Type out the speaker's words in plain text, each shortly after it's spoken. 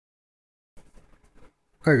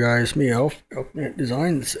Hi guys, me Elfnet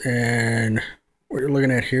Designs, and what you're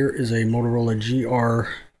looking at here is a Motorola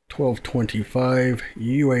GR1225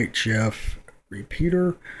 UHF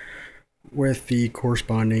repeater with the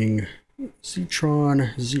corresponding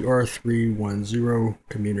Zetron ZR310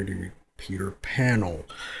 community repeater panel.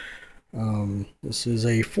 This is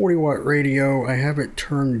a 40-watt radio. I have it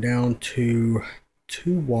turned down to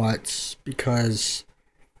 2 watts because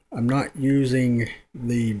I'm not using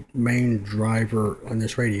the main driver on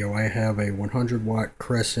this radio. I have a 100-watt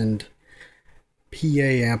Cresend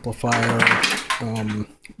PA amplifier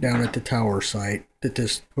down at the tower site that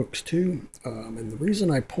this hooks to. And the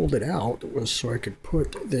reason I pulled it out was so I could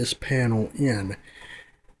put this panel in.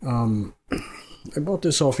 I bought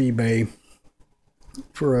this off eBay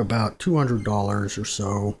for about $200 or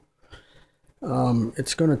so.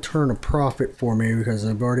 It's going to turn a profit for me because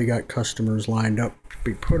I've already got customers lined up to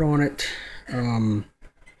be put on it. So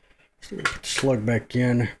put the slug back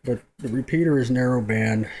in, but the repeater is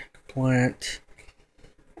narrowband compliant,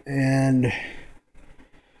 and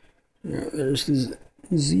there's the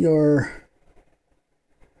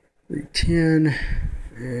ZR310,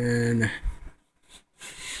 and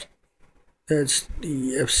that's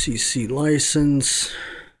the FCC license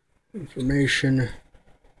information.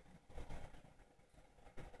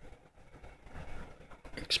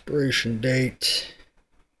 Expiration date.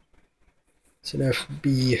 It's an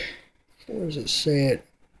FB, what does it say it?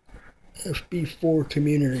 FB4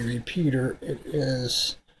 community repeater. It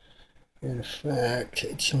is, in fact,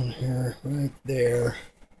 it's on here right there.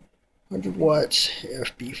 100 watts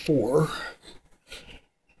FB4.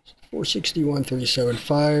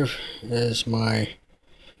 461.375 is my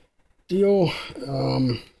deal.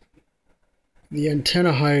 The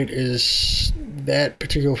antenna height is that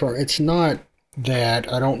particular far. It's not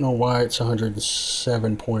that. I don't know why it's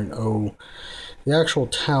 107.0. The actual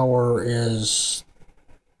tower is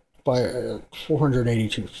by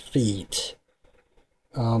 482 feet.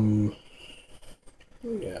 Yeah,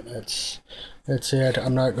 that's it.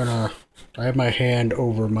 I'm not gonna, I have my hand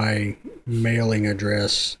over my mailing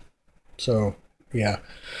address, so yeah.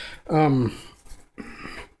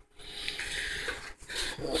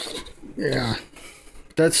 Yeah,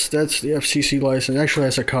 that's the FCC license. Actually,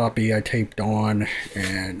 that's a copy I taped on,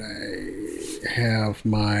 and I have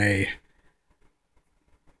my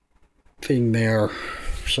thing there,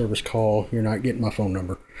 service call. You're not getting my phone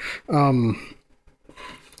number. But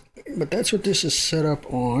that's what this is set up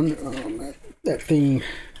on. That thing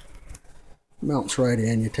mounts right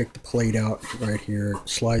in. You take the plate out right here, it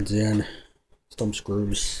slides in, thumb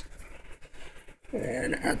screws,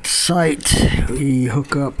 and at the site we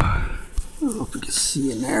hook up. I don't know if you can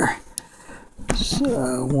see in there. It's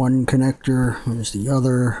one connector, there's the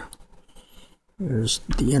other. There's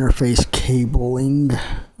the interface cabling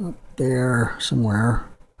up there somewhere.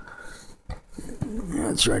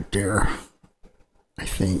 That's right there, I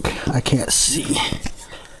think. I can't see.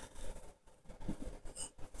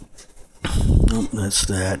 Nope, that's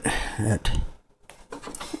that.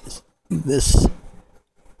 This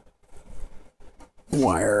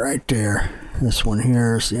wire right there. This one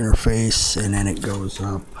here is the interface, and then it goes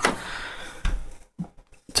up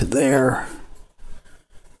to there.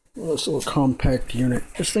 Well, this little compact unit.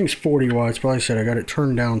 This thing's 40 watts, but like I said, I got it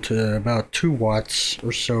turned down to about 2 watts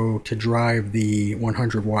or so to drive the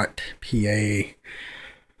 100-watt PA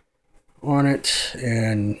on it.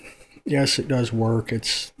 And yes, it does work.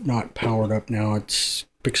 It's not powered up now. It's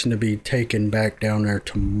fixing to be taken back down there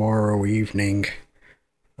tomorrow evening.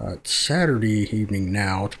 It's Saturday evening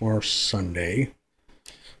now. Tomorrow's Sunday.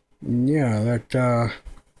 Yeah, that, I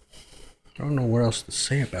don't know what else to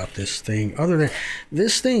say about this thing, other than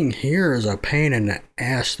this thing here is a pain in the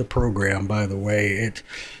ass to program, by the way. It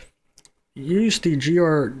used the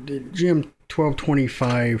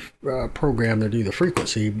GM1225 program to do the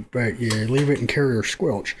frequency, but you leave it in carrier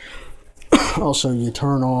squelch. Also, you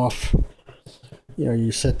turn off,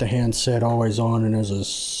 you set the handset always on, and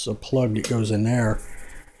there's a plug that goes in there.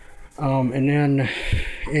 And then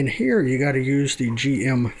in here, you got to use the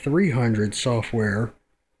GM300 software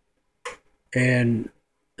and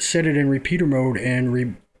set it in repeater mode and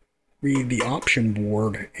read the option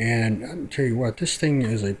board. And I'll tell you what, this thing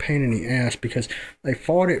is a pain in the ass because I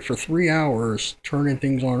fought it for 3 hours turning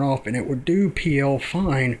things on and off, and it would do PL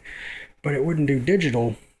fine, but it wouldn't do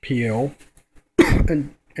digital PL.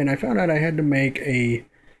 and I found out I had to make a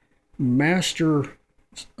master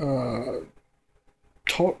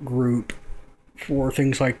talk group for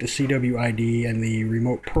things like the CWID and the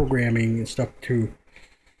remote programming and stuff to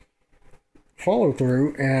follow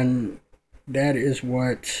through. And that is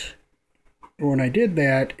what, when I did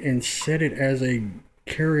that and set it as a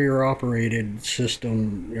carrier operated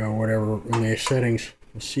system, you know, whatever, in the settings,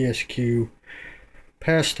 the CSQ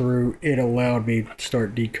pass through, it allowed me to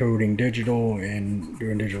start decoding digital and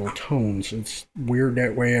doing digital tones. It's weird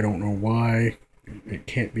that way. I don't know why. It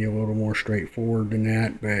can't be a little more straightforward than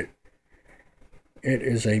that, but it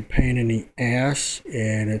is a pain in the ass,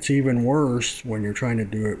 and it's even worse when you're trying to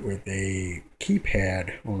do it with a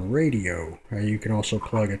keypad on a radio. You can also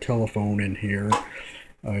plug a telephone in here.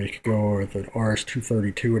 You could go with an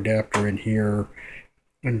RS-232 adapter in here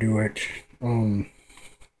and do it.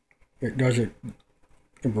 It does it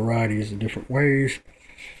in varieties of different ways.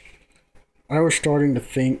 I was starting to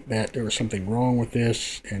think that there was something wrong with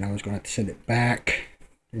this, and I was going to have to send it back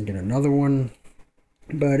and get another one.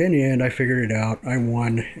 But in the end, I figured it out. I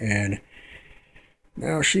won, and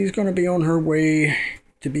now she's going to be on her way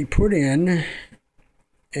to be put in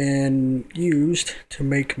and used to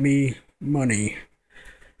make me money.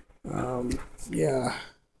 Yeah,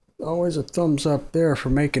 always a thumbs up there for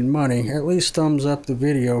making money. At least thumbs up the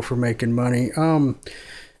video for making money.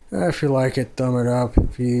 If you like it, thumb it up.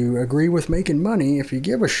 If you agree with making money, if you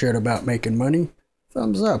give a shit about making money,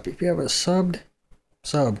 thumbs up. If you haven't subbed,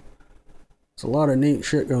 sub. There's a lot of neat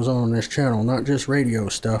shit goes on this channel, not just radio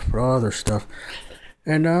stuff, but other stuff.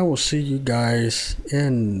 And I will see you guys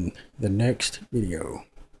in the next video.